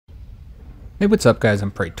Hey, what's up guys?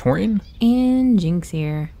 I'm Praetorian. And Jynx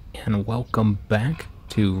here. And welcome back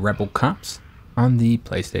to Rebel Cops on the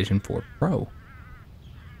PlayStation 4 Pro.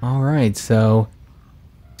 Alright, so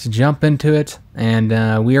let's jump into it.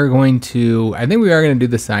 And we are going to, I think we are going to do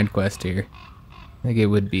the side quest here. I think it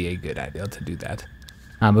would be a good idea to do that.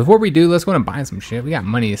 Before we do, let's go and buy some shit. We got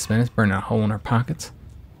money to spend. It's burning a hole in our pockets.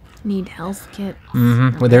 Need health kits.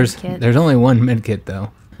 Well, there's only one med kit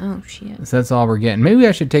though. Oh shit. So that's all we're getting. Maybe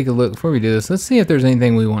I should take a look before we do this. Let's see if there's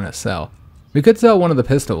anything we want to sell. We could sell one of the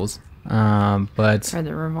pistols, but Are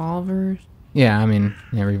the revolvers? yeah, I mean,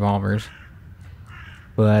 yeah, revolvers.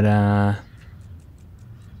 But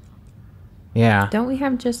yeah. Don't we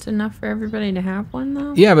have just enough for everybody to have one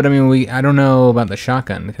though? Yeah, but I mean, I don't know about the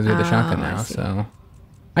shotgun because we have the shotgun now. So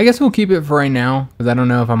I guess we'll keep it for right now because I don't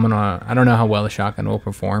know if I don't know how well the shotgun will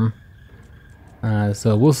perform.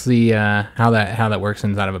 So we'll see how that works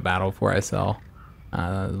inside of a battle before I sell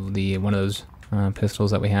one of those pistols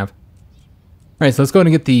that we have. All right, so let's go ahead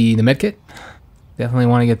and get the medkit. Definitely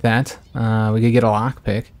want to get that. We could get a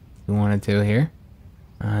lockpick if we wanted to here.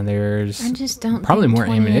 There's I just don't probably think more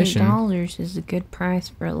ammunition. $28 is a good price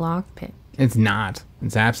for a lockpick. It's not.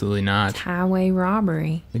 It's absolutely not. It's highway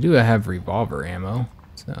robbery. We do have revolver ammo,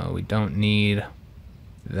 so we don't need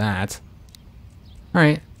that. All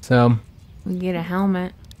right, so We get a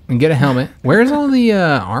helmet. we get a helmet. Where's all the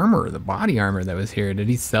armor, the body armor that was here? Did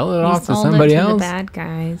he sell it off to sold it somebody to else? The bad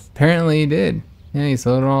guys. Apparently he did. Yeah, he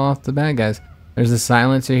sold it all off to the bad guys. There's a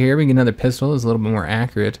silencer here. We get another pistol. It's a little bit more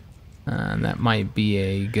accurate. That might be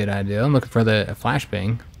a good idea. I'm looking for a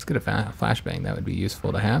flashbang. Let's get a flashbang. That would be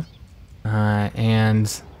useful to have.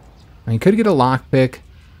 And I mean, could get a lockpick.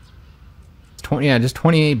 It's just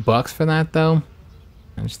 $28 for that though.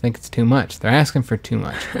 I just think it's too much. They're asking for too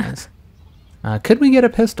much, guys. Could we get a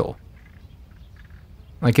pistol?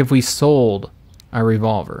 Like if we sold a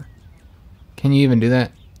revolver. Can you even do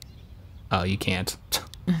that? Oh, you can't.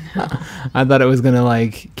 No. I thought it was gonna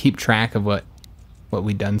like keep track of what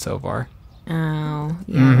we've done so far. Oh,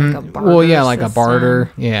 yeah, like a barter Well, yeah, like system. a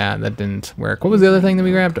barter. Yeah, that didn't work. What was the other thing that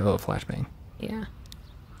we grabbed? Oh, a flashbang. Yeah.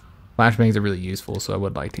 Flashbangs are really useful, so I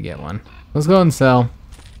would like to get one. Let's go ahead and sell,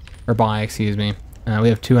 or buy, excuse me. We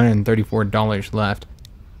have $234 left.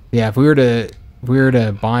 Yeah, if we were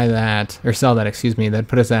to buy that or sell that, excuse me, that'd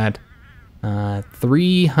put us at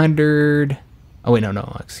 300. Oh wait,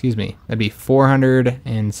 no, excuse me. That'd be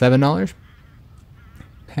 $407.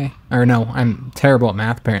 Okay, or no, I'm terrible at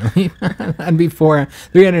math apparently. That'd be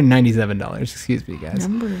 $397. Excuse me, guys.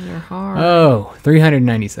 Numbers are hard. Oh,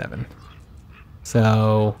 397.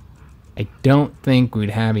 So I don't think we'd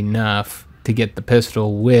have enough to get the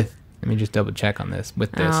pistol with. Let me just double check on this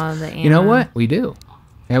with this. Oh, the You know ammo. what? We do.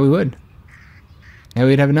 Yeah, we would. Yeah,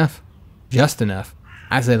 we'd have enough. Just enough.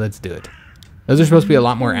 I say let's do it. Those are supposed to be a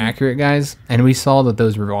lot more accurate, guys. And we saw that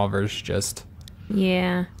those revolvers just...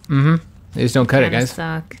 Yeah. They just don't cut it, Kinda guys.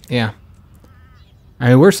 suck. Yeah. I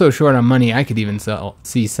mean, we're so short on money, I could even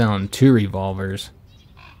see selling 2 revolvers.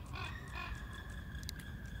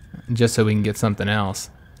 Just so we can get something else.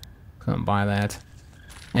 Come buy that.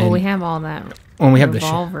 Well, And we have all that when we have the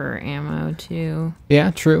revolver ammo too.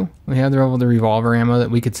 Yeah, true. We have the revolver ammo that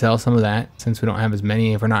we could sell some of that since we don't have as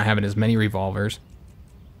many, if we're not having as many revolvers.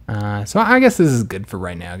 So I guess this is good for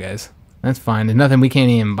right now, guys. That's fine. There's nothing we can't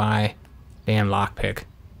even buy. Damn lockpick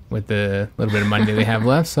with the little bit of money that we have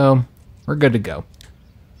left, so we're good to go.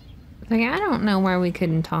 Like, I don't know why we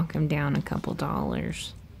couldn't talk him down a couple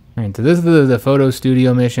dollars. Alright, so this is the photo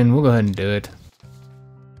studio mission. We'll go ahead and do it.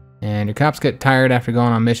 And your cops get tired after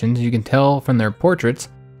going on missions. You can tell from their portraits.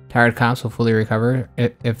 Tired cops will fully recover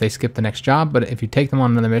if they skip the next job, but if you take them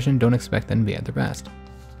on another mission, don't expect them to be at their best.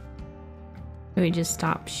 So he just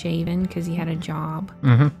stopped shaving because he had a job.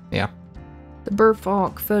 Yeah. The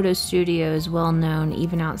Burfalk Photo Studio is well known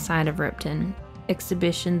even outside of Ripton.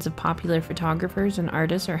 Exhibitions of popular photographers and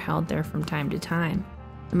artists are held there from time to time.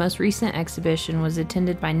 The most recent exhibition was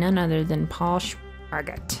attended by none other than Paul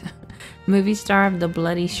Spargat, movie star of the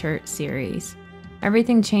Bloody Shirt series.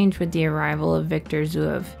 Everything changed with the arrival of Victor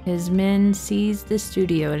Zuev. His men seized the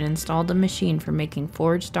studio and installed a machine for making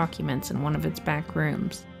forged documents in one of its back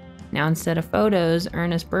rooms. Now, instead of photos,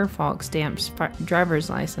 Ernest Burfalk stamps driver's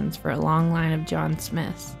license for a long line of John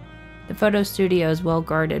Smiths. The photo studio is well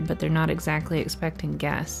guarded, but they're not exactly expecting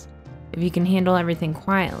guests. If you can handle everything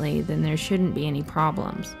quietly, then there shouldn't be any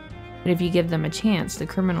problems. But if you give them a chance, the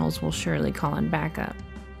criminals will surely call in backup.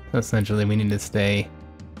 Essentially, we need to stay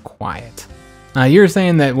quiet. You were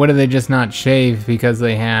saying that what do they just not shave because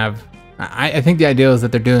they have... I think the idea is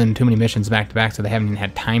that they're doing too many missions back to back, so they haven't even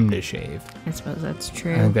had time to shave. I suppose that's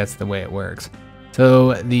true. I think that's the way it works.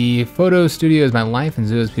 So the photo studio is my life, and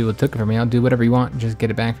Zuo's people took it from me. I'll do whatever you want, just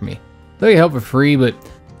get it back from me. They'll get help for free, but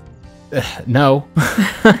no.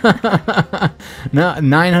 No,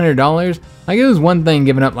 $900. Like, it was one thing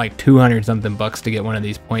giving up like 200 something bucks to get one of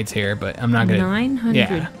these points here, but I'm not gonna. $900?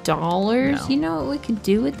 Yeah. No. You know what we could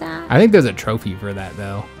do with that? I think there's a trophy for that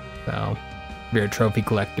though. So if you're a trophy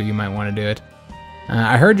collector, you might want to do it.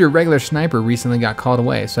 I heard your regular sniper recently got called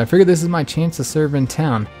away, so I figured this is my chance to serve in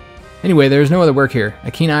town. Anyway, there's no other work here.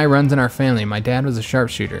 A keen eye runs in our family. My dad was a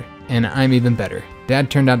sharpshooter, and I'm even better. Dad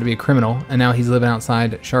turned out to be a criminal, and now he's living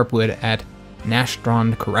outside Sharpwood at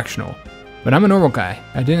Nashstrand Correctional. But I'm a normal guy.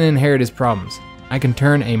 I didn't inherit his problems. I can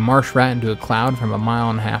turn a marsh rat into a cloud from 1.5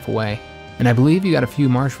 miles away, and I believe you got a few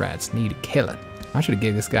marsh rats need killing. I should have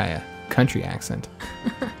gave this guy a country accent.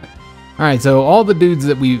 Alright, so all the dudes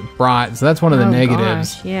that we brought, so that's one of the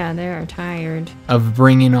negatives. Gosh, yeah, they are tired. Of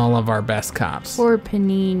bringing all of our best cops. Poor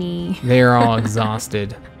Panini. They are all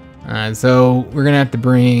exhausted. So we're going to have to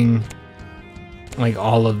bring like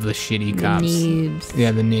all of the shitty cops. The noobs.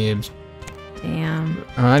 Yeah, the noobs. Damn.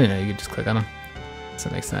 Oh, I didn't know you could just click on them. So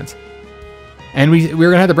that makes sense. And we're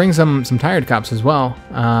going to have to bring some tired cops as well.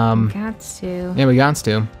 Gots to. Yeah, we got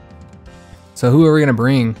to. So who are we going to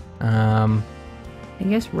bring? I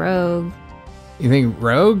guess Rogue. You think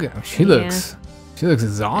Rogue? She looks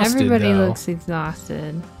exhausted. Everybody though. looks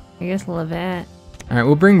exhausted. I guess Levette. All right,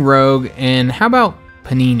 we'll bring Rogue, and how about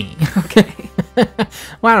Panini? Okay.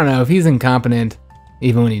 Well, I don't know if he's incompetent,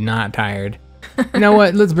 even when he's not tired. You know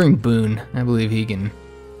what? Let's bring Boone. I believe he can,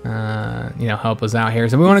 help us out here.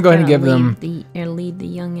 So we want to go ahead and give them lead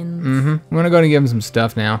the youngins. We want to go ahead and give them some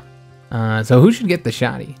stuff now. So who should get the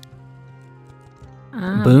shotty?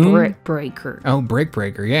 Boone? Brick Breaker. Oh, Brick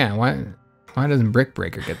Breaker. Yeah. Why doesn't Brick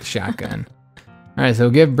Breaker get the shotgun? All right. So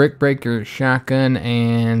give Brick Breaker a shotgun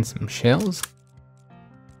and some shells.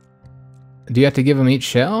 Do you have to give them each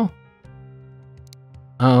shell?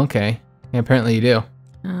 Oh, okay. Yeah, apparently you do.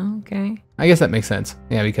 Oh, okay. I guess that makes sense.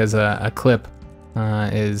 Yeah, because a clip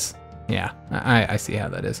is... Yeah, I see how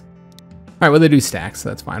that is. All right, well, they do stacks, so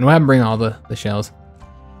that's fine. We'll have them bring all the shells.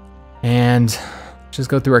 And just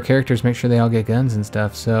go through our characters, make sure they all get guns and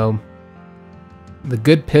stuff. So, the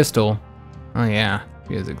good pistol... Oh, yeah,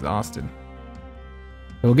 he is exhausted.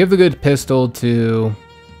 So we'll give the good pistol to...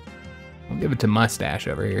 We'll give it to Mustache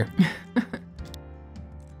over here.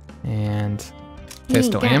 And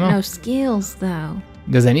pistol ammo. No skills though.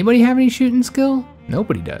 Does anybody have any shooting skill?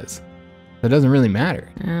 Nobody does. So it doesn't really matter.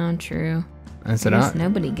 Oh, true. I said,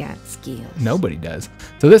 nobody got skills. Nobody does.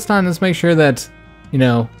 So this time, let's make sure that, you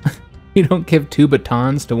don't give 2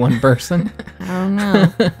 batons to one person. I don't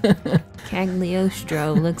know.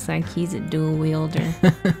 Cagliostro looks like he's a dual wielder.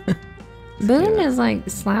 Boone is like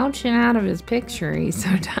slouching out of his picture. He's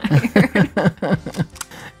so tired.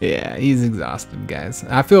 Yeah, he's exhausted, guys.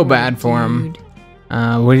 I feel bad for him.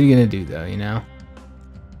 What are you gonna do, though?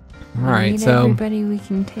 All right, so everybody we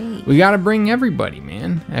can take. We gotta bring everybody,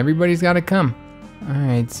 man. Everybody's gotta come. All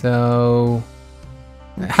right, so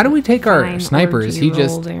how do we take our sniper? Is he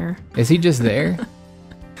just there? Is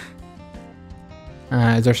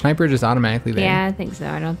our sniper just automatically there? Yeah, I think so.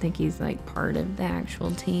 I don't think he's like part of the actual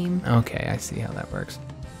team. Okay, I see how that works.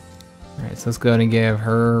 All right, so let's go ahead and give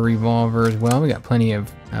her a revolver as well. We got plenty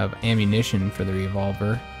of ammunition for the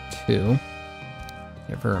revolver too.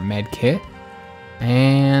 Give her a med kit.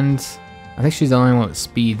 And I think she's the only one with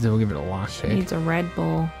speed, so we'll give it a lockpick. She needs a Red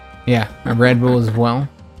Bull. Yeah, a Red Bull as well.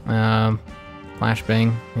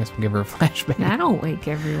 Flashbang. I guess we'll give her a flashbang. That'll wake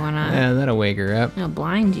everyone up. Yeah, that'll wake her up. It'll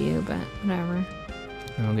blind you, but whatever.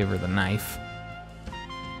 And we'll give her the knife.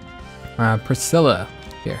 Priscilla.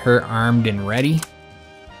 Get her armed and ready.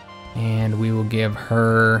 And we will give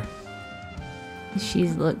her... She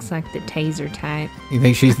looks like the taser type. You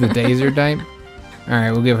think she's the taser type?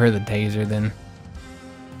 Alright, we'll give her the taser then.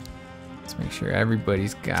 Let's make sure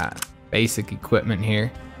everybody's got basic equipment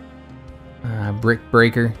here. Brick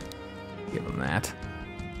Breaker. Give them that.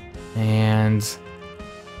 And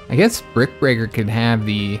I guess Brick Breaker could have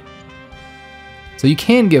the... So you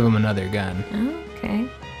can give him another gun. Okay.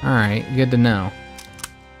 Alright, good to know.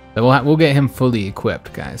 So we'll get him fully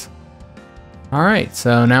equipped, guys. Alright,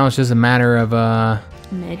 so now it's just a matter of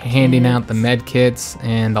handing out the med kits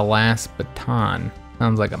and the last baton.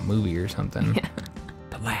 Sounds like a movie or something. Yeah.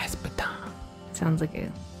 The last baton. Sounds like a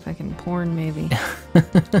fucking porn movie.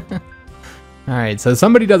 Alright, so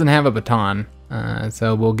somebody doesn't have a baton,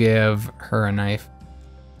 so we'll give her a knife.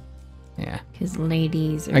 Yeah. Because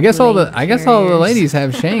ladies are I guess all the ladies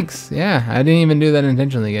have shanks. Yeah, I didn't even do that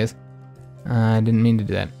intentionally, guys. I didn't mean to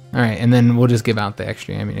do that. Alright, and then we'll just give out the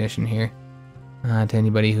extra ammunition here to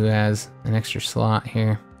anybody who has an extra slot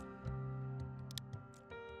here.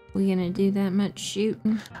 We gonna do that much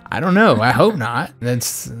shooting? I don't know. I hope not.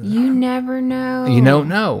 You never know. You don't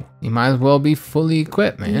know. You might as well be fully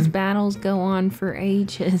equipped, man. These battles go on for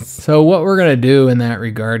ages. So what we're gonna do in that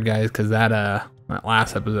regard, guys, because that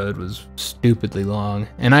last episode was stupidly long,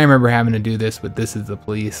 and I remember having to do this with This Is the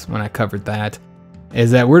Police when I covered that,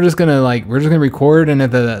 is that we're just gonna record, and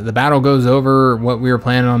if the battle goes over what we were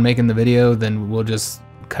planning on making the video, then we'll just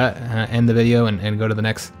end the video and go to the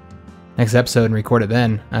next episode and record it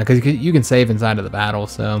then, because you can save inside of the battle.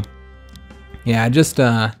 So yeah, just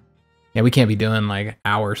we can't be doing like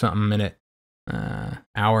hour and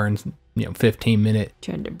 15-minute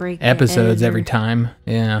Trying to break episodes every time.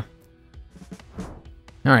 Yeah.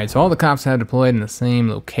 All right, so all the cops have deployed in the same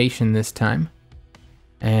location this time,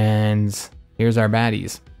 and here's our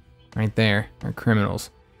baddies right there, our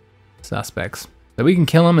criminals, suspects. So we can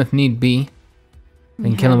kill them if need be. We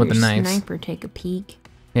can kill them with the knives. Sniper take a peek.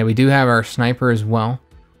 Yeah, we do have our sniper as well.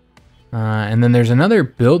 And then there's another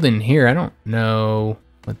building here. I don't know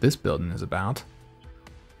what this building is about.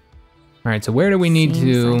 All right, so where do we need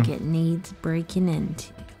Seems to... like it needs breaking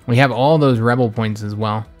into. We have all those rebel points as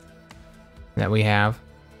well that we have.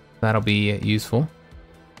 That'll be useful.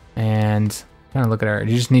 And kind of look at our...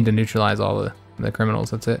 You just need to neutralize all the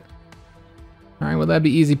criminals. That's it. All right, well, that'd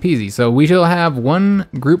be easy peasy. So we shall have one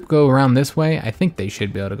group go around this way. I think they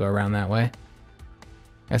should be able to go around that way.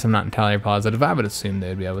 I guess I'm not entirely positive. I would assume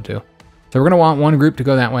they'd be able to. So we're going to want one group to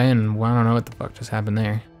go that way, and well, I don't know what the fuck just happened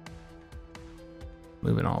there.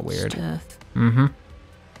 Moving all weird. Stuff. Mm-hmm.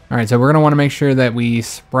 All right, so we're going to want to make sure that we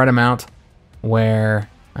spread them out where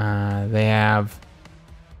they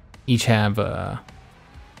each have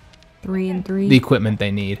 3 and 3. the equipment they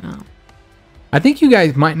need. Oh. I think you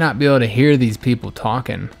guys might not be able to hear these people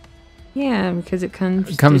talking. Yeah, because it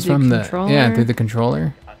comes from the controller. Yeah, through the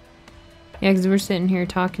controller. Yeah, because we're sitting here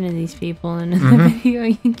talking to these people, and in the video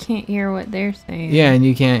you can't hear what they're saying. Yeah, and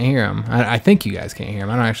you can't hear them. I think you guys can't hear them.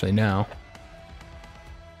 I don't actually know.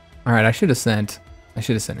 All right, I should have sent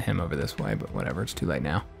him over this way, but whatever. It's too late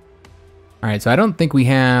now. All right, so I don't think we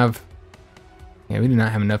have... Yeah, we do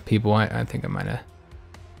not have enough people. I think I might have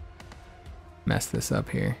messed this up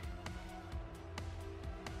here.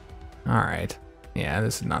 All right. Yeah,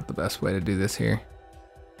 this is not the best way to do this here.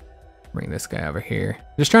 Bring this guy over here.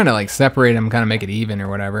 Just trying to like separate him, kind of make it even or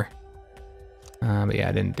whatever. But yeah,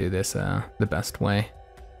 I didn't do this the best way.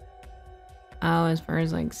 Oh, as far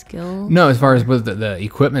as like skills? No, as far as with the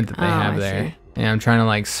equipment that they have I there. see. And I'm trying to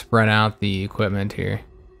like spread out the equipment here.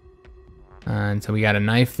 And so we got a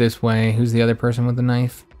knife this way. Who's the other person with the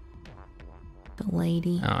knife? The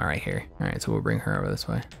lady. Oh, right here. All right, so we'll bring her over this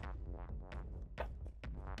way. All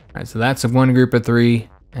right, so that's one group of 3,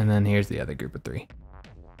 and then here's the other group of 3.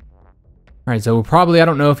 All right, so we'll probably, I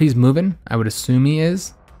don't know if he's moving. I would assume he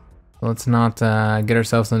is. So let's not get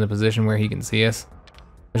ourselves in a position where he can see us.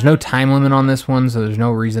 There's no time limit on this one, so there's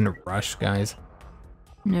no reason to rush, guys.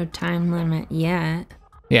 No time limit yet.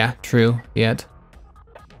 Yeah, true, yet.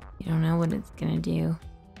 You don't know what it's gonna do.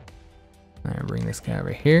 All right, bring this guy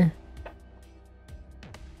over here.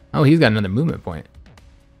 Oh, he's got another movement point.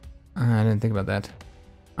 I didn't think about that.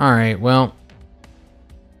 All right, well,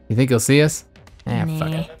 you think he'll see us? Ah, Nah.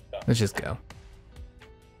 fuck it. Let's just go.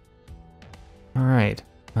 All right,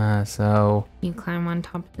 so... You climb on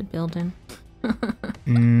top of the building?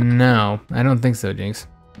 No, I don't think so, Jinx.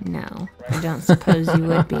 No, I don't suppose you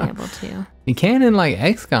would be able to. You can in, like,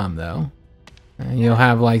 XCOM, though. You'll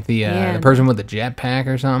have, like, the person with the jetpack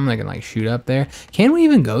or something that can, like, shoot up there. Can we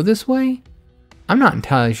even go this way? I'm not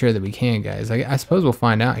entirely sure that we can, guys. I suppose we'll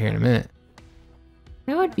find out here in a minute.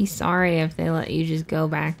 I would be sorry if they let you just go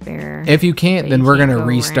back there. If you can't, then we're gonna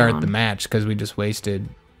restart around. the match because we just wasted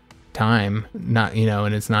time. Not,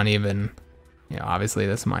 and it's not even, obviously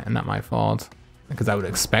that's not my fault because I would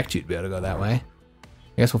expect you to be able to go that way.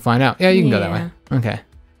 I guess we'll find out. Yeah, you can go that way. Okay.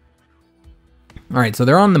 All right, so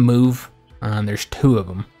they're on the move. There's 2 of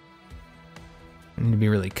them. We need to be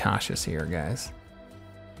really cautious here, guys.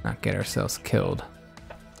 Not get ourselves killed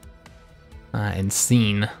and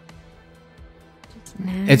seen.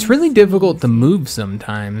 It's really difficult to move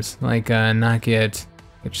sometimes, like not get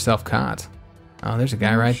yourself caught. Oh, there's a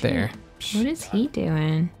guy right there. What is he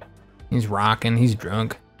doing? He's rocking, he's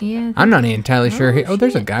drunk. Yeah. I'm not entirely sure. Oh,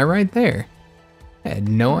 there's a guy right there. I had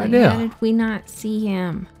no idea. How did we not see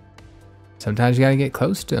him? Sometimes you gotta get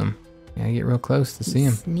close to him. You gotta get real close to see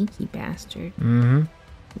him. Sneaky bastard. Mm-hmm.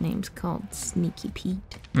 Name's called Sneaky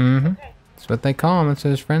Pete. Mm-hmm. That's what they call him. That's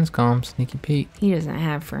what his friends call him, Sneaky Pete. He doesn't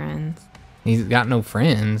have friends. He's got no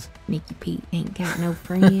friends. Sneaky Pete ain't got no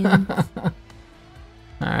friends. All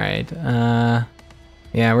right.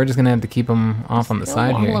 Yeah, we're just gonna have to keep him off on the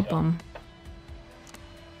side here. Wallop 'em.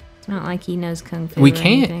 It's not like he knows kung fu. We or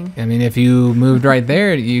can't. anything. I mean, if you moved right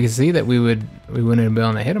there, you can see that we wouldn't have been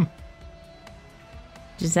able to hit him.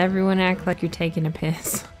 Does everyone act like you're taking a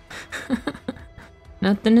piss?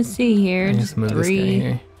 Nothing to see here. Just move this guy three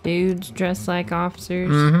here. dudes dressed like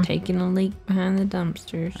officers taking a leak behind the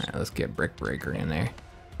dumpsters. All right, let's get Brick Breaker in there.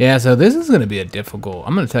 Yeah, so this is going to be a difficult.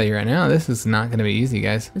 I'm going to tell you right now, this is not going to be easy,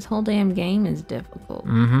 guys. This whole damn game is difficult.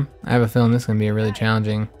 I have a feeling this is going to be a really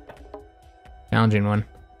challenging one.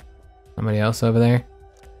 Somebody else over there.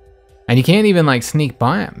 And you can't even like sneak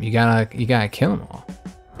by them. You gotta kill them all.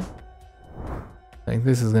 I think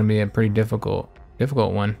this is going to be a pretty difficult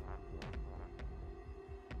one.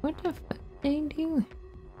 What the fuck are they doing?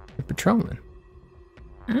 They're patrolling.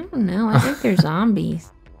 I don't know. I think they're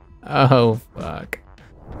zombies. Oh, fuck.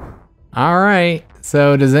 Alright,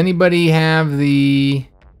 so does anybody have the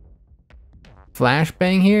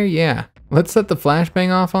flashbang here? Yeah. Let's set the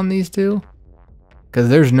flashbang off on these two. Because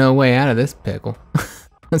there's no way out of this pickle.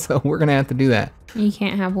 So we're going to have to do that. You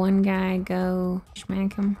can't have one guy go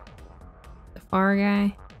smack him? The far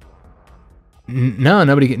guy? No,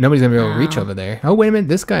 nobody's going to be able to reach over there. Oh, wait a minute.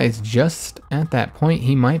 This guy is just at that point.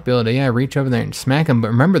 He might be able to, reach over there and smack him. But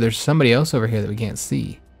remember, there's somebody else over here that we can't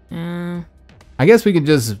see. I guess we could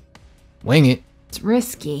just wing it. It's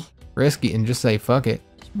risky. Risky and just say, fuck it.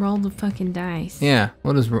 Just roll the fucking dice. Yeah,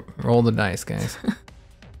 we'll just roll the dice, guys.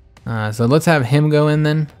 So let's have him go in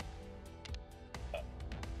then.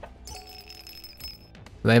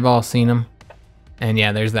 They've all seen him. And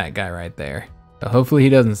yeah, there's that guy right there. So hopefully he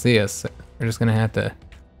doesn't see us. We're just gonna have to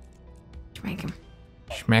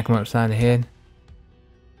smack him upside the head.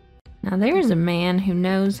 Now there's a man who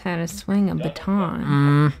knows how to swing a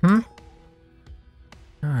baton.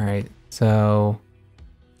 Alright, so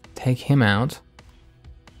take him out.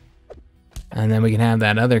 And then we can have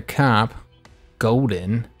that other cop,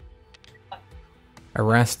 Golden,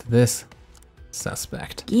 arrest this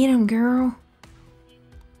suspect. Get him, girl.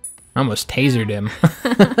 I almost tasered him.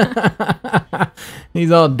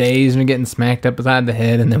 He's all dazed and getting smacked up beside the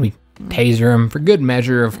head, and then we taser him for good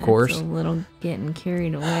measure, of course. A little getting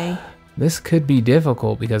carried away. This could be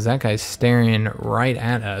difficult because that guy's staring right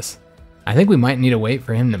at us. I think we might need to wait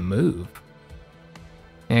for him to move.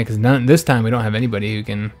 Yeah, because this time we don't have anybody who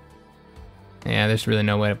can... Yeah, there's really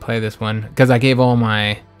no way to play this one. Because I gave all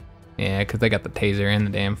my... Yeah, because they got the taser and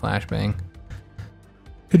the damn flashbang.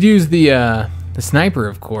 Could use the sniper,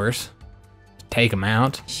 of course. Take him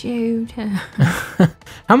out. Shoot.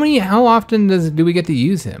 How often do we get to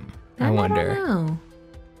use him? I wonder. I don't know.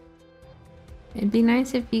 It'd be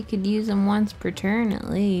nice if you could use him once per turn at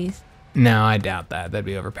least. No, I doubt that. That'd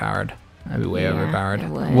be overpowered. That'd be way overpowered. It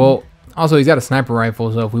would. Well, also he's got a sniper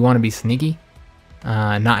rifle, so if we want to be sneaky,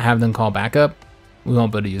 not have them call backup, we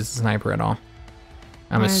won't be able to use the sniper at all.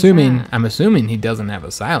 I'm assuming he doesn't have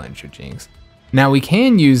a silencer, Jinx. Now we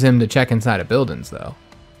can use him to check inside of buildings though.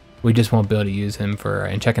 We just won't be able to use him for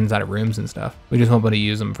and check inside of rooms and stuff. We just won't be able to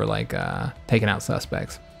use him for like taking out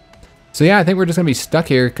suspects. So yeah, I think we're just gonna be stuck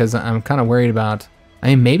here because I'm kind of worried about. I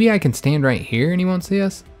mean, maybe I can stand right here and he won't see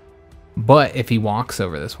us. But if he walks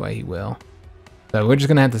over this way, he will. So we're just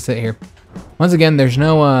gonna have to sit here. Once again, there's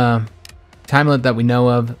no time limit that we know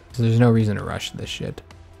of, so there's no reason to rush this shit.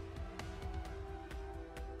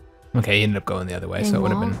 Okay, he ended up going the other way, so it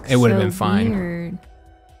would have been fine. Weird.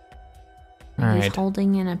 All right. He's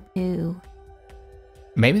holding in a poo.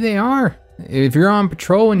 Maybe they are. If you're on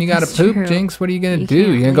patrol and you got to poop, true. Jinx, what are you gonna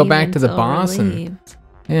do? You're gonna go back to the boss and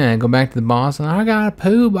go back to the boss and I gotta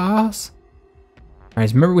poo, boss. All right,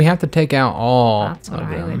 so remember we have to take out all. That's what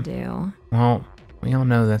I would do. Well, we all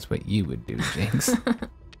know that's what you would do, Jinx.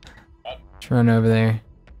 Let's run over there.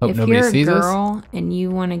 Hope nobody sees us. If you're a girl and you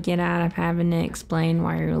want to get out of having to explain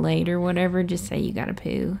why you're late or whatever, just say you gotta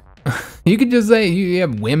poo. You could just say you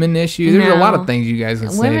have women issues. There's a lot of things you guys can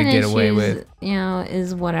say to get away with. You know,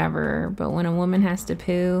 is whatever. But when a woman has to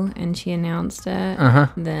poo and she announced it,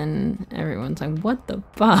 then everyone's like, "What the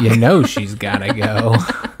fuck?" You know she's gotta go.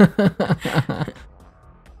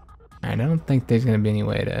 I don't think there's gonna be any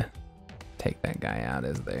way to take that guy out,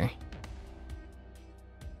 is there?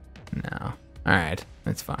 No. All right,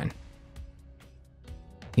 that's fine.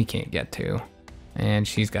 He can't get to, and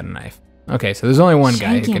she's got a knife. Okay, so there's only one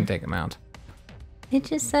guy who can take him out. It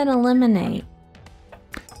just said eliminate.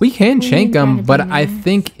 We can shank him, but I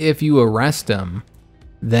think if you arrest him,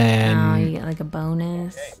 then you get like a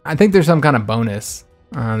bonus. I think there's some kind of bonus.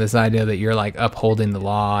 This idea that you're like upholding the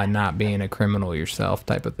law and not being a criminal yourself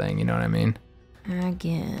type of thing. You know what I mean? I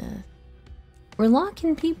guess. We're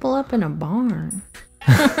locking people up in a barn.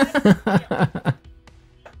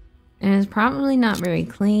 And it's probably not very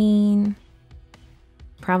clean.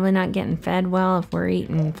 Probably not getting fed well if we're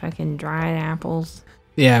eating fucking dried apples.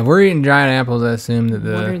 Yeah, we're eating dried apples. I assume that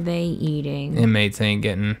What are they eating? inmates ain't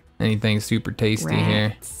getting anything super tasty here.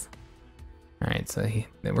 Rats. All right, so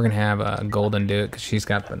we're gonna have Golden do it because she's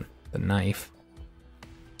got the knife.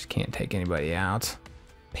 She can't take anybody out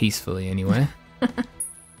peacefully anyway.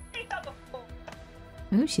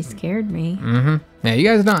 Oh, she scared me. Yeah, you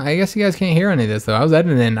guys don't. I guess you guys can't hear any of this though. I was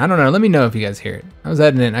editing. I don't know. Let me know if you guys hear it. I was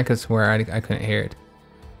editing. I could swear I couldn't hear it.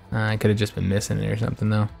 I could have just been missing it or something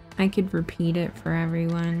though. I could repeat it for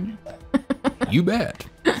everyone. You bet.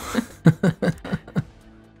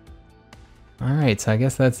 All right, so I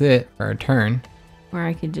guess that's it for our turn. Or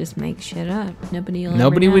I could just make shit up. Nobody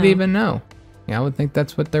would even know. Yeah, I would think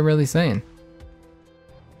that's what they're really saying.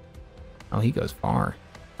 Oh, he goes far.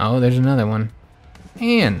 Oh, there's another one.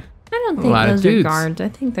 Man, I don't think those are guards. I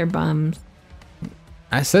think they're bums.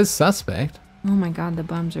 I says suspect. Oh my god, the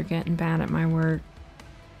bums are getting bad at my work.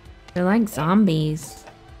 They're like zombies.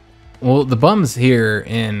 Well, the bums here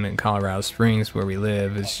in Colorado Springs where we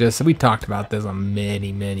live, it's just, we talked about this on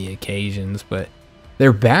many, many occasions, but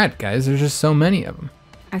they're bad, guys. There's just so many of them.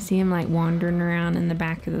 I see them like wandering around in the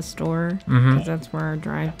back of the store because that's where our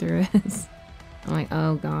drive-thru is. I'm like,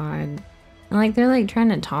 oh god. And like they're like trying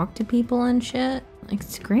to talk to people and shit. Like,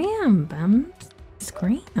 scram, bums.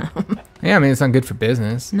 Scram. Yeah, I mean, it's not good for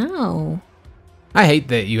business. No. I hate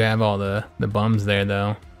that you have all the bums there,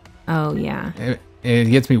 though. Oh, yeah. It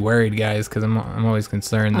gets me worried, guys, because I'm always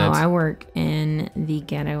concerned that... Oh, I work in the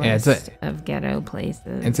ghettoest of ghetto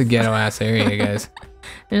places. It's a ghetto-ass area, guys.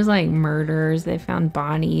 There's, like, murders. They found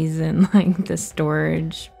bodies in, like, the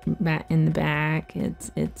storage in the back.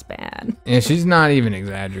 It's bad. Yeah, she's not even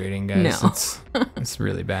exaggerating, guys. No. It's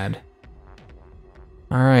really bad.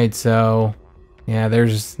 All right, so... Yeah,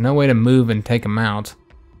 there's no way to move and take him out.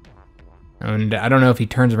 And I don't know if he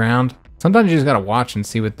turns around. Sometimes you just gotta watch and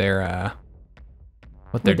see what they're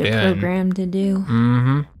doing. Programmed to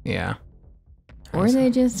do. Yeah. Or they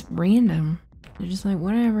just random. They're just like,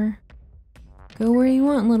 whatever. Go where you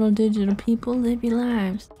want, little digital people. Live your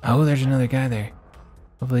lives. Oh, there's another guy there.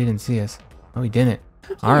 Hopefully he didn't see us. Oh, he didn't.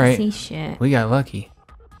 All right. See shit. We got lucky.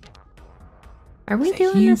 Are we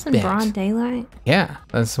doing this in broad daylight? Yeah,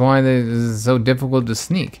 that's why this is so difficult to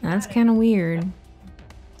sneak. That's kind of weird.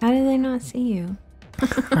 How did they not see you?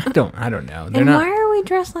 I don't know. And why are we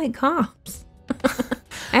dressed like cops?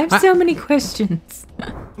 I have so many questions.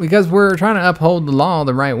 Because we're trying to uphold the law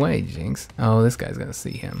the right way, Jinx. Oh, this guy's gonna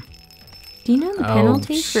see him. Do you know the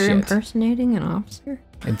penalty for impersonating an officer?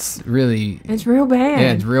 It's really... It's real bad.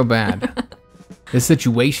 Yeah, it's real bad. This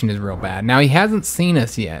situation is real bad. Now, he hasn't seen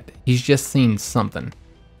us yet. He's just seen something.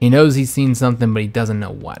 He knows he's seen something, but he doesn't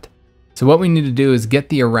know what. So what we need to do is get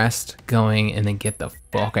the arrest going and then get the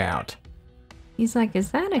fuck out. He's like,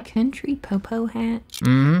 is that a country popo hat?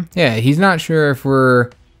 Yeah, he's not sure if we're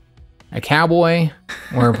a cowboy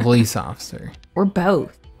or a police officer. Or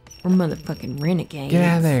both. We're motherfucking renegades. Get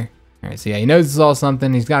out of there. All right, so yeah, he knows it's all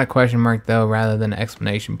something. He's got a question mark, though, rather than an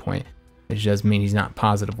exclamation point, which does mean he's not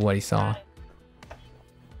positive what he saw.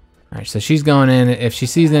 All right, so she's going in. If she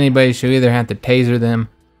sees anybody, she'll either have to taser them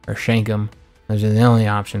or shank them. Those are the only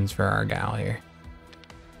options for our gal here.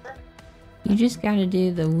 You just got to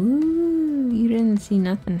do the woo, you didn't see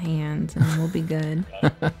nothing hands, and we'll be good.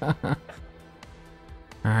 All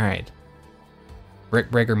right. Brick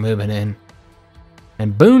Breaker moving in.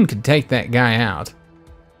 And Boone could take that guy out.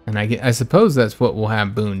 And I suppose that's what we'll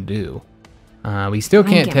have Boone do. We still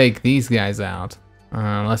can't take these guys out.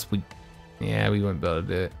 Unless we... Yeah, we wouldn't be able to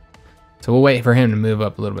do it. So we'll wait for him to move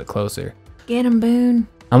up a little bit closer. Get him, Boone.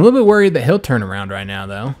 I'm a little bit worried that he'll turn around right now,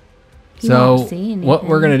 though. So what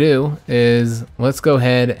we're going to do is let's go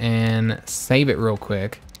ahead and save it real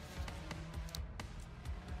quick.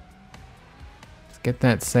 Let's get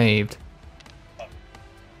that saved.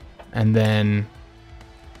 And then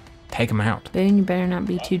take him out. Boone, you better not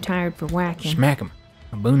be too tired for whacking. Smack him.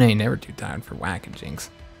 Boone ain't never too tired for whacking,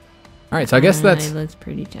 Jinx. All right, so I guess that's... He looks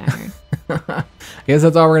pretty tired. I guess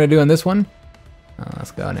that's all we're going to do on this one.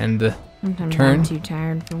 Let's go and end the turn. I'm too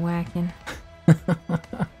tired for whacking.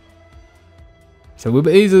 So we'll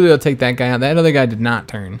easily be able to take that guy out. That other guy did not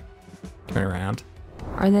turn around.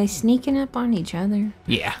 Are they sneaking up on each other?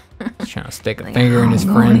 Yeah. He's trying to stick a finger in his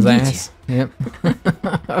friend's ass. Yep.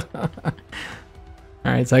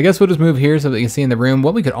 All right, so I guess we'll just move here so that you can see in the room.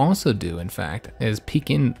 What we could also do, in fact, is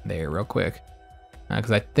peek in there real quick.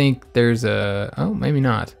 Because I think there's a... Oh, maybe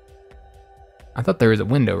not. I thought there was a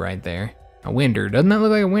window right there. A winder. Doesn't that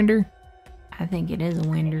look like a winder? I think it is a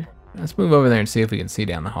winder. Let's move over there and see if we can see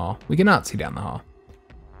down the hall. We cannot see down the hall.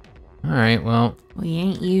 All right, well... Well, you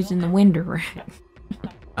ain't using the winder rack.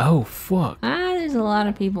 Oh, fuck. Ah, there's a lot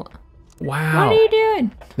of people. Wow. What are you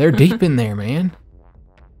doing? They're deep in there, man.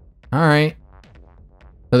 All right.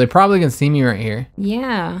 So they probably can see me right here.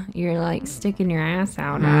 Yeah, you're like sticking your ass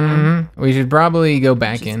out at them. We should probably go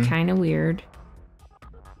back in. It's kind of weird.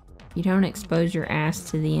 You don't expose your ass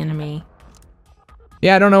to the enemy.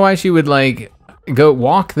 Yeah, I don't know why she would like go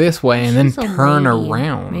walk this way and then She's a turn lady.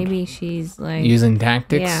 around. Maybe she's like Using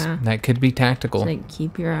tactics? Yeah. That could be tactical. It's like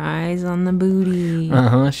keep your eyes on the booty.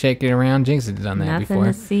 Shake it around. Jinx has done that Nothing before.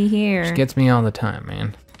 to see here. She gets me all the time,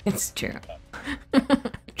 man. It's true.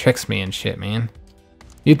 Tricks me and shit, man.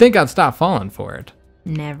 You'd think I'd stop falling for it.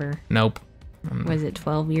 Never. Nope. Was it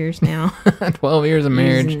 12 years now? 12 years of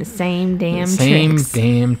marriage. Using the same damn Same tricks.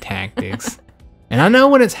 damn tactics. And I know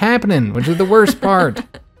when it's happening, which is the worst part.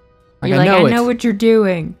 You're like, I know what you're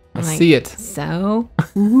doing. I see it. So?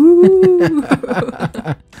 Woo!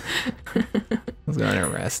 I was going to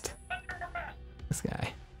arrest this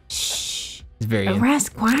guy. Shh. He's very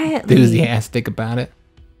Arrest quietly. enthusiastic about it.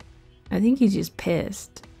 I think he's just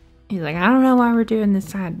pissed. He's like, I don't know why we're doing this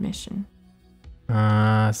side mission.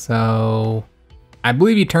 So I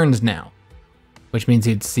believe he turns now, which means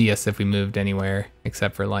he'd see us if we moved anywhere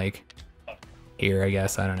except for like here, I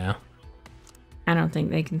guess. I don't know. I don't think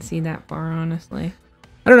they can see that far, honestly.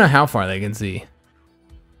 I don't know how far they can see.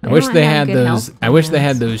 I They wish don't they have had good those. health I wish they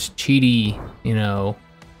had plans. those cheaty, you know,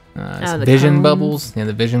 the vision cones. bubbles. Yeah,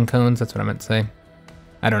 the vision cones. That's what I meant to say.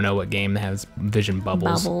 I don't know what game has vision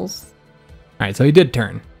bubbles. Bubbles. All right, so he did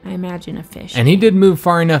turn, I imagine a fish. and he did move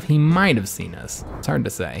far enough. He might have seen us. It's hard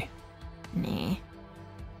to say. Nah.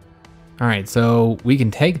 All right, so we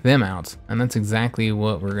can take them out, and that's exactly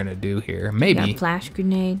what we're gonna do here. Got Maybe a flash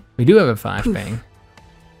grenade. we do have a flashbang.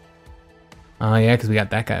 Oh yeah, because we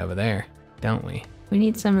got that guy over there, don't we? We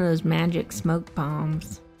need some of those magic smoke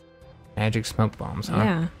bombs. Magic smoke bombs, huh?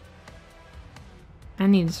 Yeah. I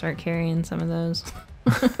need to start carrying some of those.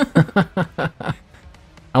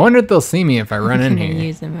 I wonder if they'll see me if I run in I'm gonna here.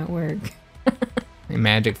 use them at work. A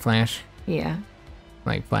magic flash, Yeah.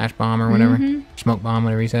 like flash bomb or whatever, Mhm. smoke bomb,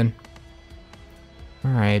 whatever you said.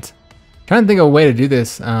 All right, trying to think of a way to do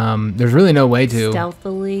this. There's really no way to.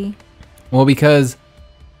 Stealthily. Well, because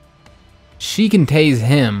she can tase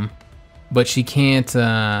him, but she can't.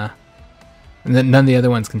 And then none of the other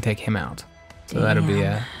ones can take him out. So that'll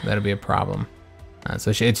be a problem.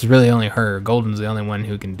 So it's really only her. Golden's the only one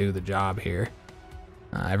who can do the job here.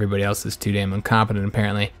 Everybody else is too damn incompetent,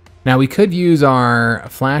 apparently. Now we could use our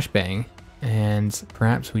flashbang, and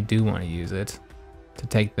perhaps we do want to use it to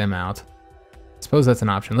take them out. Suppose that's an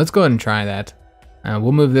option. Let's go ahead and try that.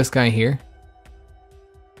 We'll move this guy here,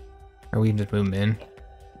 or we can just move him in.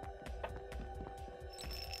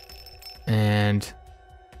 And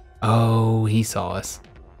oh, he saw us.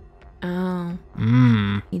 Oh.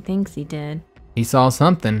 He thinks he did. He saw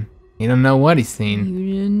something. He don't know what he's seen.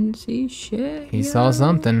 You didn't see shit. He saw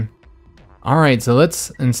something. All right, so let's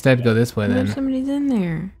instead go this way What then. if somebody's in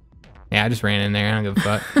there? Yeah, I just ran in there. I don't give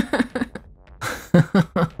a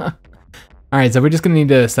fuck. All right, so we're just gonna need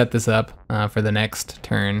to set this up for the next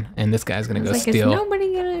turn, and this guy's gonna go Is steal.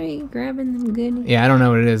 nobody gonna be grabbing them goodies? Yeah, I don't know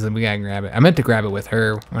what it is. We gotta grab it. I meant to grab it with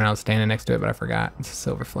her when I was standing next to it, but I forgot. It's a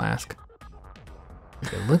silver flask.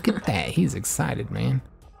 Okay, look at that. He's excited, man.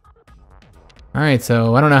 All right,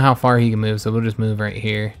 so I don't know how far he can move, so we'll just move right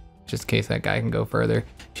here, just in case that guy can go further.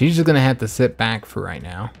 She's just gonna have to sit back for right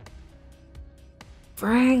now.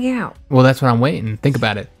 Frag out. Well, that's what I'm waiting. Think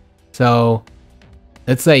about it. So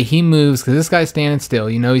let's say he moves, because this guy's standing still.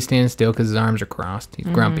 You know he's standing still because his arms are crossed. He's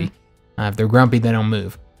grumpy. If they're grumpy, they don't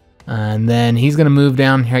move. And then he's gonna move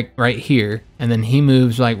down right here, and then he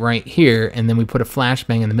moves like right here, and then we put a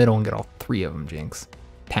flashbang in the middle and get all three of them, Jinx.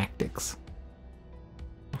 Tactics.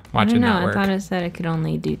 Watch I it don't know. not work. I thought it said it could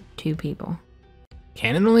only do 2 people.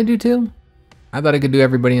 Can it only do 2? I thought it could do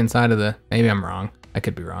everybody inside of the... Maybe I'm wrong. I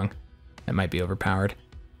could be wrong. That might be overpowered.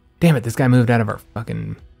 Damn it, this guy moved out of our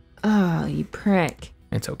fucking... Oh, you prick.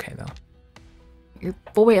 It's okay, though. You're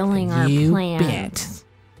foiling our You plans. bet.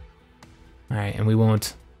 All right, and we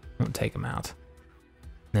won't take him out.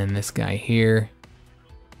 Then this guy here,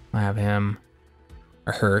 I'll have him,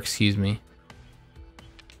 or her, excuse me.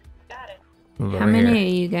 Move How over many here.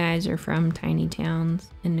 of you guys are from tiny towns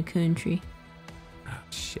in the country? Oh,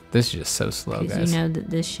 shit, this is just so slow, Because guys. you know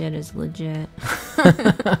that this shit is legit.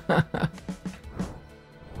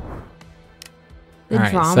 The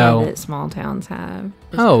Alright, drama so- that small towns have.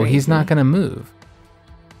 is Oh, he's not crazy. gonna move.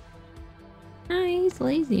 No, he's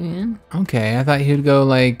lazy, man. Okay, I thought he'd go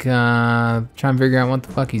like try and figure out what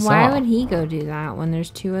the fuck he Why saw. would he go do that when there's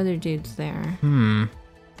 2 other dudes there? All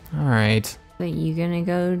right. But you gonna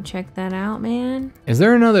go check that out, man? Is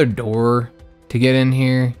there another door to get in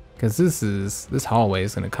here? Because this hallway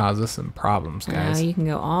is going to cause us some problems, guys. You can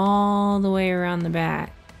go all the way around the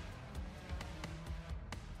back.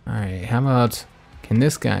 Alright, how about... Can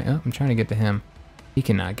this guy... Oh, I'm trying to get to him. He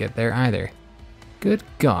cannot get there either. Good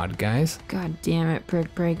God, guys. God damn it,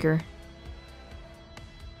 Brick Breaker.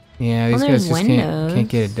 Yeah, these guys just can't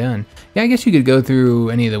get it done. Yeah, I guess you could go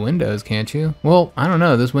through any of the windows, can't you? Well, I don't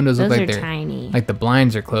know. Those windows look like they're tiny. Like the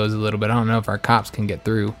blinds are closed a little bit. I don't know if our cops can get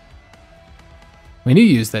through. We need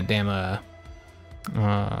to use that damn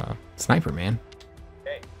sniper, man.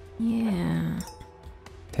 Yeah.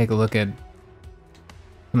 Take a look at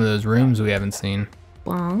some of those rooms we haven't seen.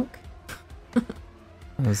 Bonk. That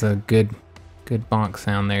was a good bonk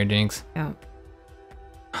sound there, Jinx. Yeah.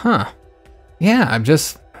 Huh. Yeah,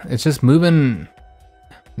 it's just moving.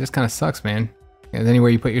 It just kind of sucks, man. And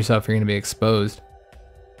anywhere you put yourself, you're going to be exposed.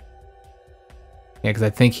 Yeah, because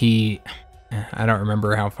I think I don't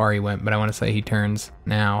remember how far he went, but I want to say he turns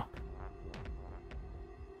now.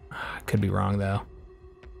 Could be wrong, though.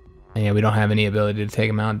 And yeah, we don't have any ability to take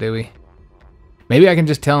him out, do we? Maybe I can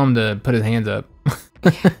just tell him to put his hands up.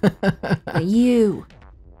 You.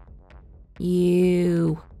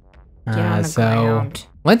 Get on the ground.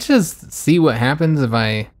 Let's just see what happens if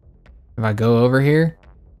I go over here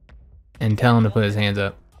and tell him to put his hands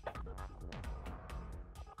up.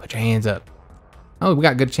 Put your hands up. Oh, we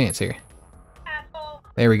got a good chance here.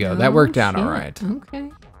 There we go. That worked out all right.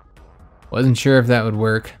 Okay. Wasn't sure if that would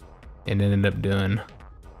work. It ended up doing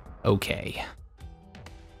okay.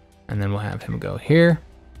 And then we'll have him go here.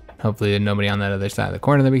 Hopefully there's nobody on that other side of the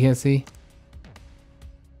corner that we can't see.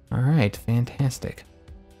 All right, fantastic.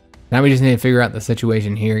 Now we just need to figure out the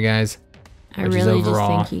situation here, guys. I really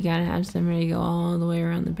just think you gotta have somebody go all the way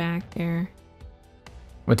around the back there.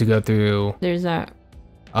 What, to go through? There's that.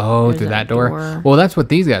 Oh, through that door? Well, that's what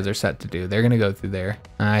these guys are set to do. They're gonna go through there.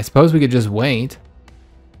 I suppose we could just wait.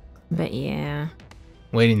 But yeah.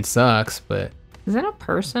 Waiting sucks, but... Is that a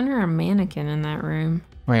person or a mannequin in that room?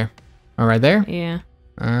 Where? Oh, right there? Yeah.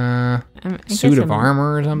 Suit of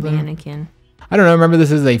armor or something? Mannequin. I don't know. Remember,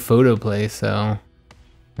 this is a photo place, so...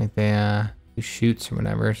 Like they do shoots or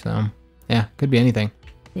whatever, so... Yeah, could be anything.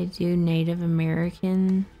 They do Native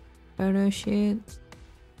American photo shoots.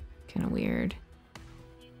 Kind of weird.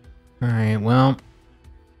 Alright, well...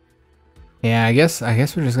 Yeah, I guess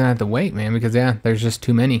we're just gonna have to wait, man, because yeah, there's just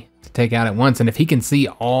too many to take out at once. And if he can see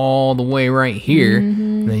all the way right here,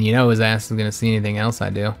 then you know his ass is gonna see anything else I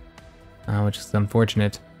do. Which is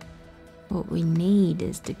unfortunate. What we need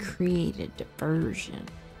is to create a diversion.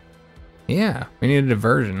 Yeah, we need a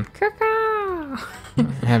diversion. Caca!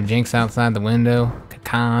 Have Jynx outside the window,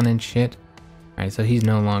 cacan and shit. Alright, so he's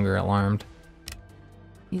no longer alarmed.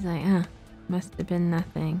 He's like, must have been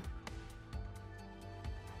nothing.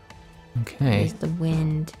 Okay. There's the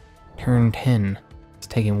wind. Turn 10. It's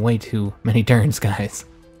taking way too many turns, guys.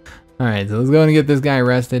 Alright, so let's go and get this guy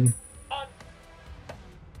arrested.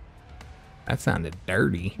 That sounded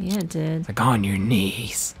dirty. Yeah, it did. It's like, on your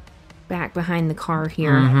knees. Back behind the car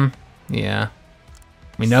here. Yeah.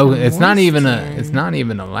 We know it's not even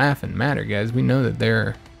a laughing matter, guys. We know that there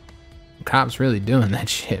are cops really doing that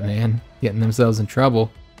shit, man. Getting themselves in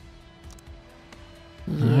trouble.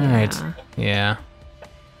 Yeah. Alright. Yeah.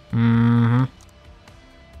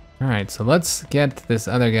 Alright, so let's get this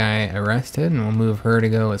other guy arrested and we'll move her to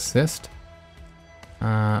go assist.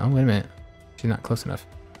 Oh, wait a minute. She's not close enough.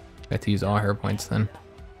 I have to use all her points then.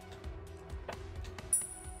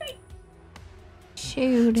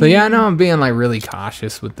 Shooting. So yeah, I know I'm being like really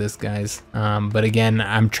cautious with this, guys. But again,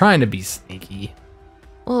 I'm trying to be sneaky.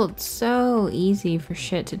 Well, it's so easy for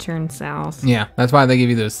shit to turn south. Yeah, that's why they give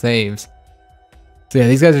you those saves. So yeah,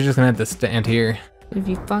 these guys are just gonna have to stand here. But if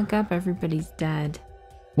you fuck up, everybody's dead.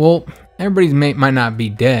 Well, everybody's might not be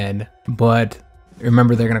dead, but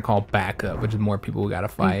remember they're gonna call backup, which is more people we gotta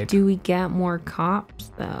fight. Like, do we get more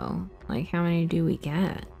cops though? Like, how many do we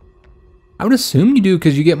get? I would assume you do,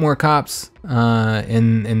 because you get more cops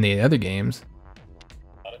in the other games.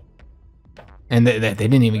 And they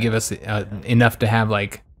didn't even give us enough to have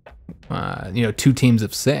like, 2 teams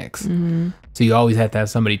of 6. So you always have to have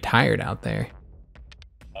somebody tired out there.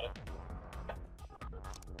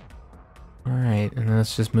 All right, and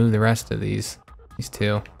let's just move the rest of these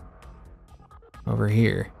 2 over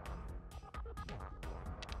here.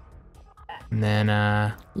 And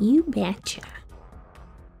then you betcha.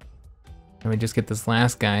 Let me just get this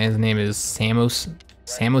last guy. His name is Samostian.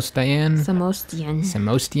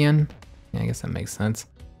 Samostian. Yeah, I guess that makes sense.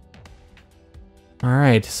 All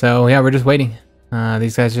right, so yeah, we're just waiting.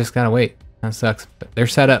 These guys just gotta wait. That sucks, but they're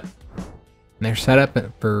set up. They're set up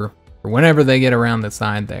for whenever they get around the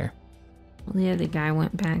side there. Well, the other guy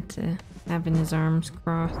went back to Having his arms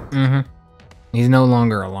crossed. Mm-hmm. He's no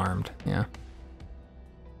longer alarmed. Yeah.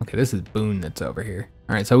 Okay, this is Boone that's over here.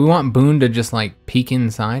 All right, so we want Boone to just like peek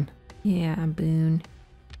inside. Yeah, Boone.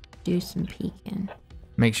 Do some peeking.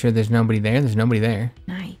 Make sure there's nobody there. There's nobody there.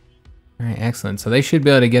 Nice. All right, excellent. So they should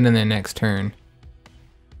be able to get in their next turn.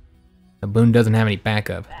 The Boone doesn't have any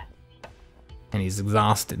backup. And he's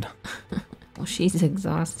exhausted. Well, she's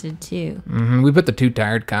exhausted too. Mm-hmm. We put the two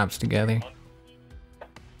tired cops together.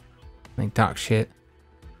 They talk shit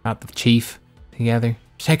about the chief together.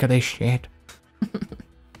 Sick of this shit.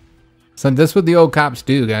 So that's what the old cops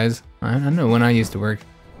do, guys. I know when I used to work.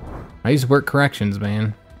 I used to work corrections,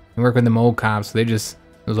 man. I work with them old cops. They just,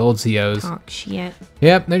 those old COs. Talk shit.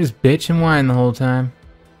 Yep, they just bitch and whine the whole time.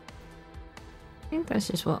 I think that's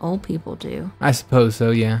just what old people do. I suppose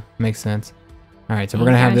so, yeah. Makes sense. Alright, so we're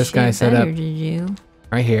gonna have this guy set up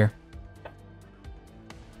right here.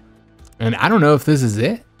 And I don't know if this is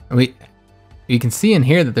it. You can see in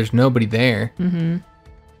here that there's nobody there.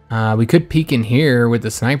 Mm-hmm. We could peek in here with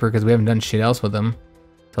the sniper because we haven't done shit else with them.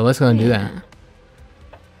 So let's go and do that.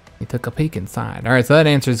 He took a peek inside. Alright, so that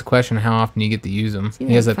answers the question of how often you get to use him.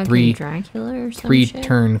 He has a three turn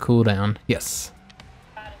cooldown. Yes.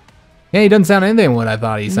 Yeah, he doesn't sound anything what I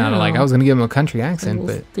thought he sounded like. I was gonna give him a country accent,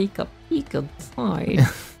 but take a peek inside.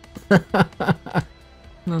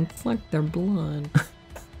 It's like their blood.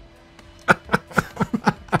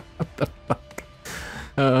 What the fuck?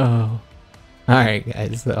 Oh. Alright,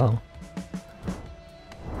 guys, so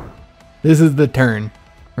this is the turn.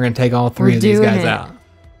 We're gonna take all three of these guys out.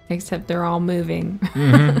 Except they're all moving.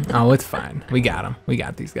 Mm-hmm. Oh, it's fine. We got them. We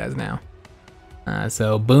got these guys now.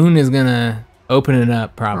 So Boone is gonna open it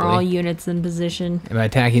up probably. All units in position. By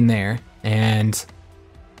attacking there. And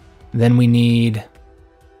then we need...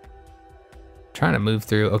 Trying to move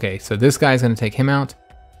through. Okay, so this guy's gonna take him out.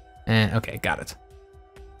 And okay, got it.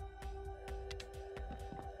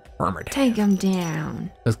 Take him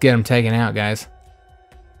down. Let's get him taken out, guys.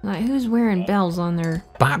 Like, who's wearing bells on their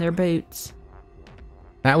boots?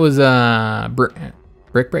 That was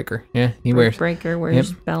Brick Breaker. Yeah, he wears. Brick Breaker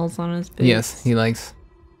wears bells on his boots. Yes, he likes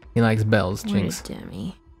bells. What Jynx. a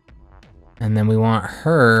dummy. And then we want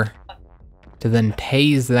her to then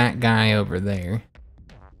tase that guy over there.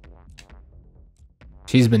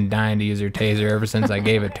 She's been dying to use her taser ever since I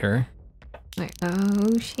gave it to her. Like,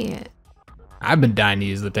 oh shit. I've been dying to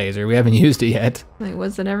use the taser. We haven't used it yet. Like,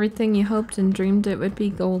 was it everything you hoped and dreamed it would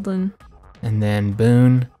be, Golden? And then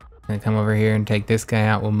Boone gonna come over here and take this guy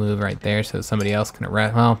out. We'll move right there so somebody else can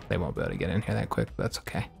arrest. Well, they won't be able to get in here that quick, but that's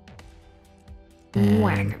okay. And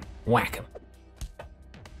whack him. Whack him.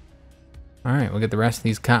 All right, we'll get the rest of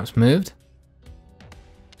these cops moved.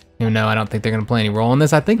 Even though I don't think they're gonna play any role in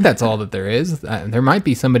this, I think that's all that there is. There might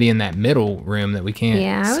be somebody in that middle room that we can't scout.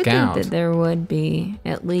 Yeah, I would think that there would be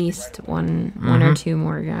at least one or two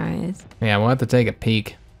more guys. Yeah, we'll have to take a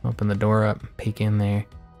peek. Open the door up, peek in there,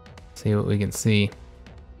 see what we can see.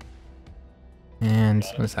 And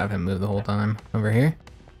let's have him move the whole time over here.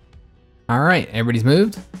 All right, everybody's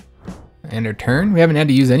moved. End our turn. We haven't had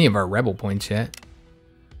to use any of our rebel points yet.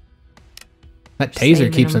 That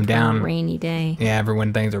taser keeps them down. On a rainy day. Yeah, for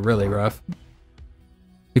when things are really rough.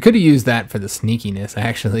 We could have used that for the sneakiness,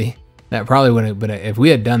 actually. That probably wouldn't. But if we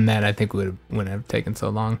had done that, I think we wouldn't have taken so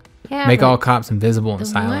long. Yeah, make all cops invisible and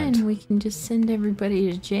silent. We can just send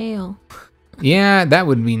everybody to jail. Yeah, that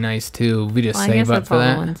would be nice too. We just save up for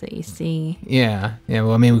that. All the ones that you see. Yeah, yeah.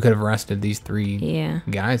 Well, I mean, we could have arrested these three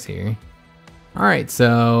guys here. All right,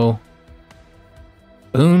 so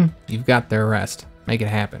Boone, you've got the arrest. Make it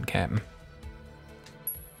happen, Captain.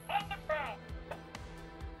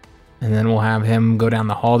 And then we'll have him go down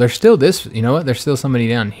the hall. There's still this, you know what? There's still somebody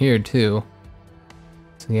down here too.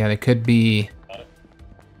 So yeah, there could be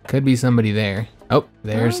somebody there. Oh,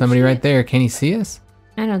 there's somebody right there. Can he see us?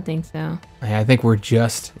 I don't think so. Yeah, I think we're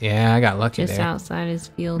just, I got lucky there. Just outside his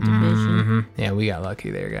field of vision. Yeah, we got lucky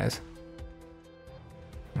there, guys.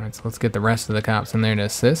 All right, so let's get the rest of the cops in there to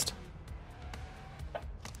assist.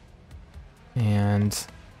 And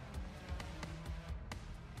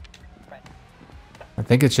I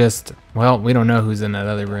think it's just, well, we don't know who's in that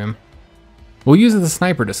other room. We'll use the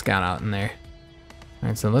sniper to scout out in there. All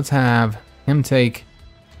right, so let's have him take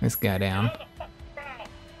this guy down.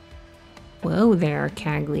 Whoa there,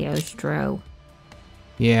 Cagliostro.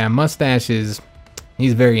 Yeah, Mustache he's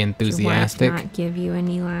very enthusiastic. Not give you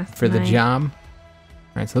any last for the job. All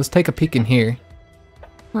right, so let's take a peek in here.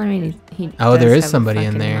 Well, I mean, he oh, there is somebody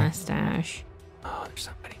in there. Mustache. Oh, there's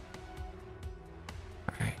somebody.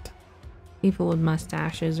 All right. People with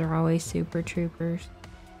mustaches are always super troopers.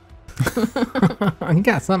 You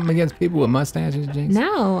got something against people with mustaches, Jynx?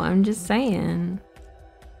 No, I'm just saying.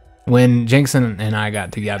 When Jynx and I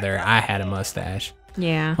got together, I had a mustache.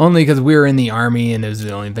 Yeah. Only because we were in the army and it was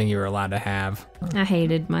the only thing you were allowed to have. I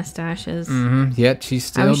hated mustaches. Yet she I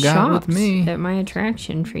still was got shocked with me. at my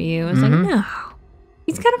attraction for you. I was like, no,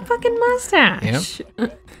 he's got a fucking mustache.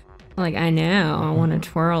 Yep. Like, I know, I want to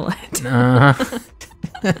twirl it.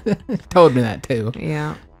 Told me that too.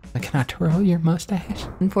 Yeah. Like, can I twirl your mustache?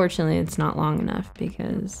 Unfortunately, it's not long enough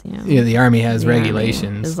because, you know. Yeah, the army has the army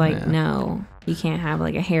regulations. is like, no, you can't have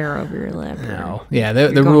like a hair over your lip. No. Yeah,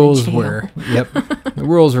 the rules were, the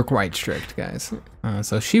rules were quite strict, guys.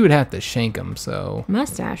 So she would have to shank him, so.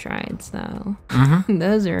 Mustache rides, though.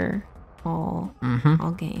 Those are all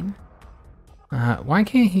game. Why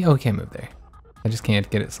can't he? Oh, he can't move there. I just can't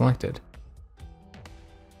get it selected.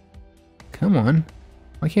 Come on.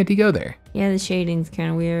 Why can't he go there? Yeah, the shading's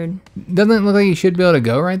kind of weird. Doesn't it look like he should be able to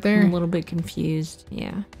go right there? I'm a little bit confused.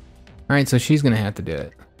 Yeah. All right, so she's going to have to do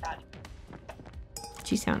it.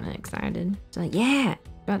 She sounded excited. She's like, yeah,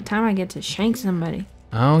 about time I get to shank somebody.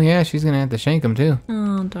 Oh, yeah, she's going to have to shank him, too.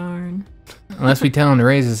 Oh, darn. Unless we tell him to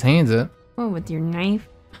raise his hands up. Oh, with your knife?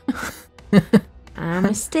 I'm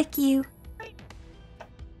gonna stick you.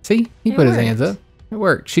 See? He put his hands up. It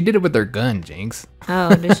worked. She did it with her gun, Jynx.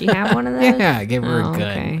 Oh, does she have one of those? Yeah, I gave her a gun.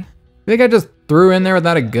 Okay. You think I just threw in there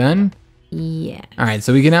without a gun? Yeah. All right,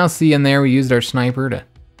 so we can now see in there we used our sniper to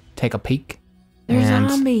take a peek. There's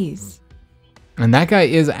zombies. And that guy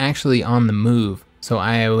is actually on the move, so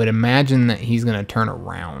I would imagine that he's going to turn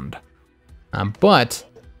around. But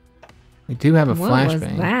we do have a flashbang. What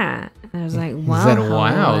was that? I was like, wow. He said,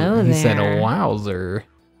 wow. Hello He said, there. wowzer.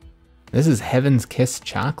 This is Heaven's Kiss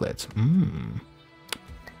chocolates. Mmm.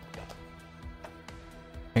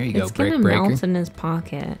 There you go, Brick gonna Breaker. melt in his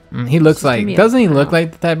pocket. He looks like, doesn't he look cloud.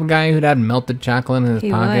 like the type of guy who'd had melted chocolate in his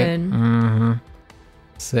pocket? Would.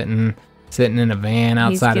 Sitting in a van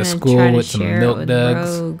outside of He's gonna school try to with some share it milk with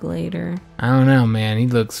duds. Rogue later. I don't know, man. He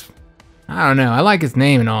looks, I don't know. I like his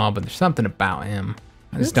name and all, but there's something about him.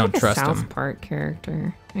 I just don't trust him. him. South Park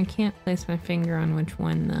character. I can't place my finger on which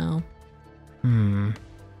one though.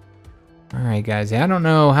 All right, guys. Yeah, I don't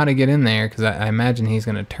know how to get in there because I imagine he's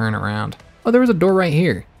gonna turn around. Oh, there was a door right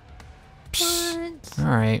here. What? All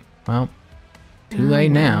right. Well, too late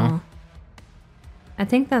now. I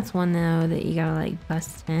think that's one though that you gotta like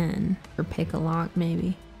bust in or pick a lock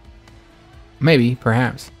maybe. Maybe,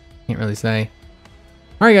 perhaps. Can't really say.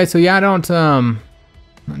 All right, guys. So yeah, I'm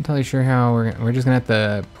not entirely sure how we're just gonna have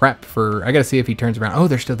to prep for. I gotta see if he turns around. Oh,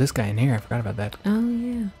 there's still this guy in here. I forgot about that. Oh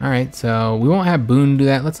yeah. All right, so we won't have Boone do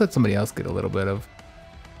that. Let's let somebody else get a little bit of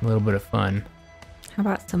fun. How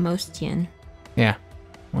about Samostian? Yeah,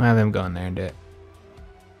 we'll have him go in there and do it.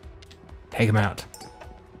 Take him out.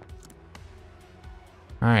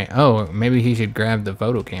 All right. Oh, maybe he should grab the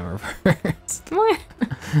photo camera first.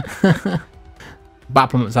 What?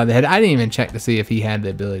 Bop him upside the head. I didn't even check to see if he had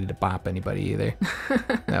the ability to bop anybody either.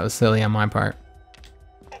 That was silly on my part.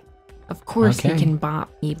 Of course Okay. he can bop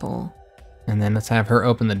people. And then let's have her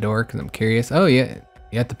open the door because I'm curious. Oh, yeah.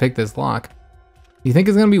 You have to pick this lock. You think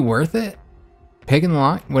it's going to be worth it? Picking the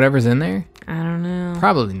lock? Whatever's in there? I don't know.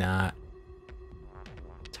 Probably not.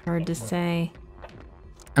 It's hard to say.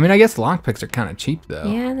 I mean, I guess lockpicks are kind of cheap, though.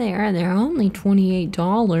 Yeah, they are. They're only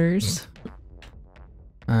 $28.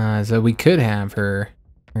 So we could have her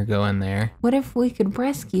go in there. What if we could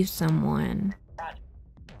rescue someone?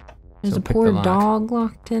 There's So a pick poor the lock. dog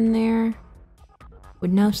locked in there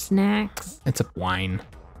with no snacks. It's a wine.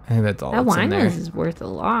 I think that's all That that's in wine there. was worth a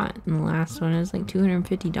lot. And the last one is like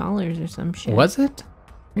 $250 or some shit. Was it?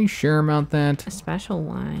 Are you sure about that? A special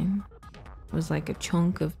wine. It was like a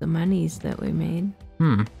chunk of the monies that we made.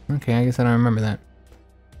 Okay, I guess I don't remember that.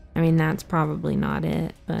 I mean, that's probably not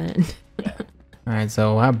it, but... All right,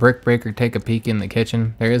 so we'll have Brick Breaker take a peek in the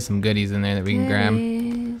kitchen. There is some goodies in there that we can grab.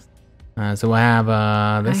 So we'll have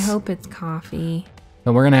this. I hope it's coffee.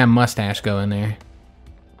 So we're gonna have Mustache go in there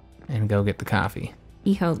and go get the coffee.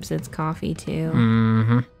 He hopes it's coffee too.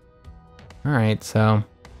 All right, so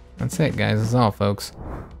that's it, guys. That's all, folks.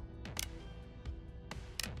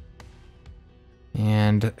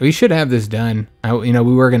 And we should have this done. We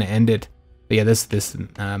were gonna end it, but yeah, this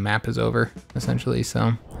map is over essentially.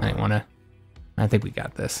 So I didn't want to. I think we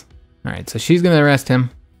got this. All right, so she's gonna arrest him,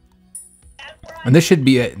 and this should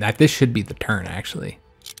be it. This should be the turn, actually.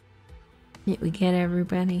 Did we get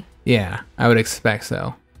everybody? Yeah, I would expect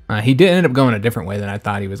so. He did end up going a different way than I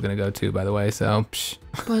thought he was gonna go to, by the way. So, psh.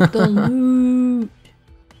 But the loot.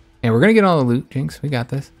 Yeah, we're gonna get all the loot, Jynx. We got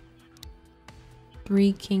this.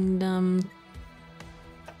 3 Kingdom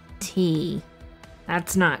tea.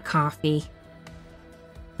 That's not coffee.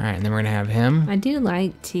 All right, and then we're gonna have him I do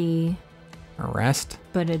like tea, arrest.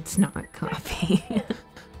 but it's not coffee.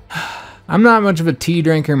 I'm not much of a tea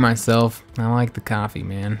drinker myself. I like the coffee,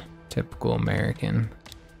 man. Typical American.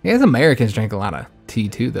 I guess Americans drink a lot of tea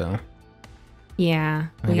too, though. Yeah,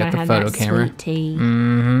 We we got gotta the have photo that camera. sweet tea.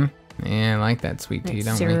 Mm-hmm. Yeah, I like that sweet tea,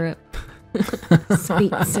 That don't we? syrup.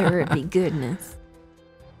 Sweet syrupy goodness.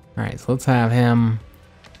 All right, so let's have him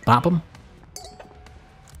bop him.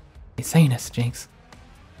 He's saying us, Jinx.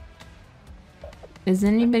 Is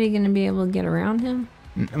anybody gonna be able to get around him?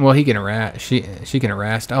 Well, he can arrest. She can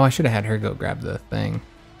arrest. Oh, I should have had her go grab the thing.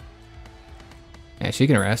 Yeah, she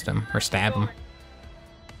can arrest him or stab him.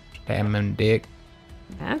 Stab him in the dick.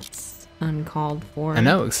 That's uncalled for. I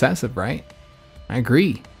know, excessive, right? I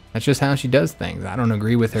agree. That's just how she does things. I don't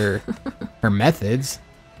agree with her her methods.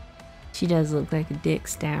 She does look like a dick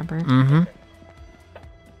stabber. Mm-hmm.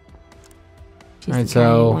 She's Alright, the guy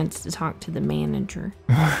so- who wants to talk to the manager.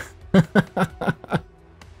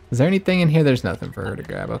 Is there anything in here? There's nothing for her to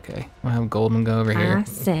grab. Okay, we'll have Goldman go over I here.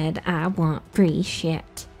 said I want free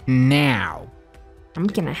shit. Now. I'm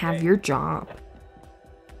gonna have your job.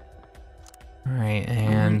 All right,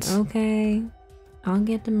 and Okay, I'll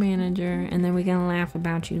get the manager, and then we're gonna laugh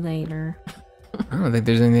about you later. I don't think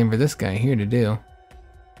there's anything for this guy here to do.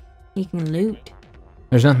 He can loot.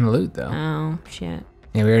 There's nothing to loot, though. Oh shit.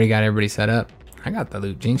 Yeah, we already got everybody set up. I got the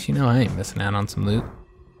loot, Jinx. You know I ain't missing out on some loot.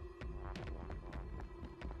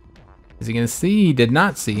 Is he gonna see? He did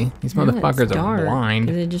not see. These No, it's motherfuckers are dark, blind.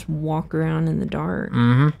 'cause they just walk around in the dark.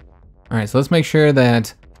 Mm-hmm. All right, so let's make sure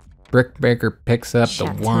that Brickbaker picks up the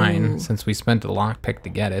Chateau. wine since we spent a lockpick to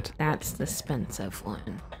get it. That's the expensive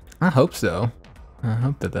one. I hope so. I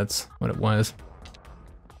hope that that's what it was.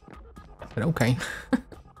 But okay.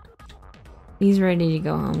 He's ready to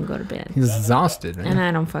go home, go to bed. He's exhausted, man. And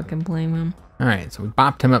I don't fucking blame him. All right, so we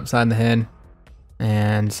bopped him upside the head.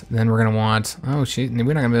 And then we're going to want... Oh, shit. We're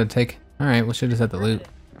not going to be able to take... All right, we should just have the loot.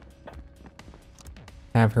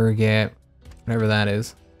 Have her get whatever that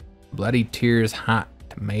is. Bloody Tears hot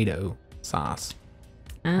tomato sauce.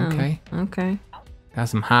 Oh, Okay. Okay. Got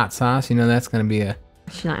some hot sauce. You know that's going to be a...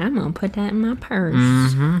 She's like, I'm gonna put that in my purse.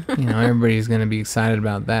 Mm-hmm. You know, everybody's going to be excited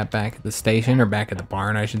about that back at the station. Or back at the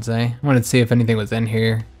barn, I should say. I wanted to see if anything was in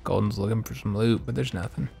here. Golden's looking for some loot, but there's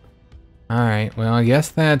nothing. All right. Well, I guess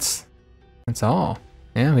that's all.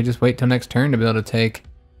 Yeah, we just wait till next turn to be able to take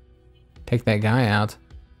that guy out.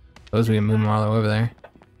 Suppose we can move him all the way over there.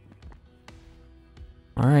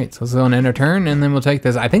 All right, so let's go and end our turn, and then we'll take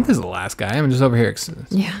this. I think this is the last guy. I'm just over here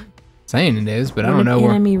Yeah. saying it is, but I What don't if know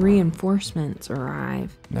where. enemy reinforcements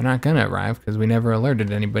arrive? They're not gonna arrive because we never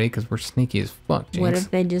alerted anybody because we're sneaky as fuck, Jinx. What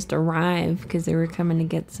if they just arrive because they were coming to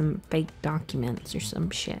get some fake documents or some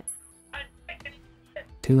shit?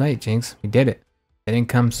 Too late, Jinx. We did it. They didn't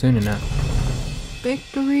come soon enough.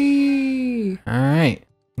 Victory! All right,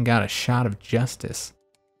 we got a shot of justice.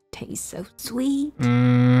 Tastes so sweet.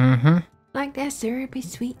 Mm-hmm. Like that syrupy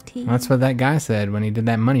sweet tea. That's what that guy said when he did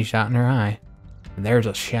that money shot in her eye. There's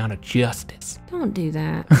a shot of justice. Don't do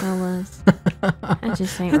that, fellas. That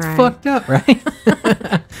just ain't That's right. fucked up, right?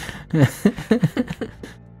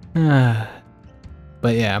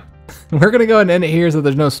 But yeah, we're gonna go ahead and end it here so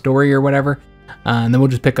there's no story or whatever. And then we'll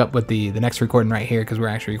just pick up with the next recording right here because we're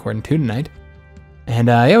actually recording 2 tonight. And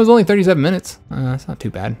yeah, it was only 37 minutes. That's not too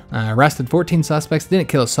bad. Arrested 14 suspects, didn't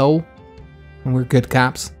kill a soul. And we're good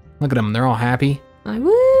cops. Look at them, they're all happy. Like,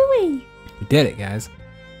 woo-wee. We did it, guys.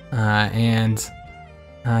 Yeah,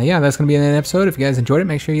 that's going to be the end of the episode. If you guys enjoyed it,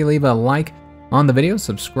 make sure you leave a like on the video,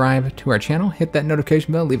 subscribe to our channel, hit that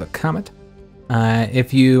notification bell, leave a comment.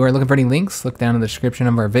 If you are looking for any links, look down in the description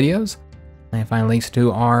of our videos. You can find links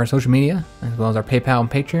to our social media, as well as our PayPal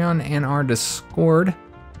and Patreon, and our Discord.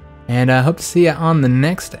 And I hope to see you on the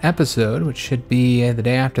next episode, which should be the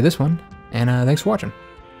day after this one. And thanks for watching.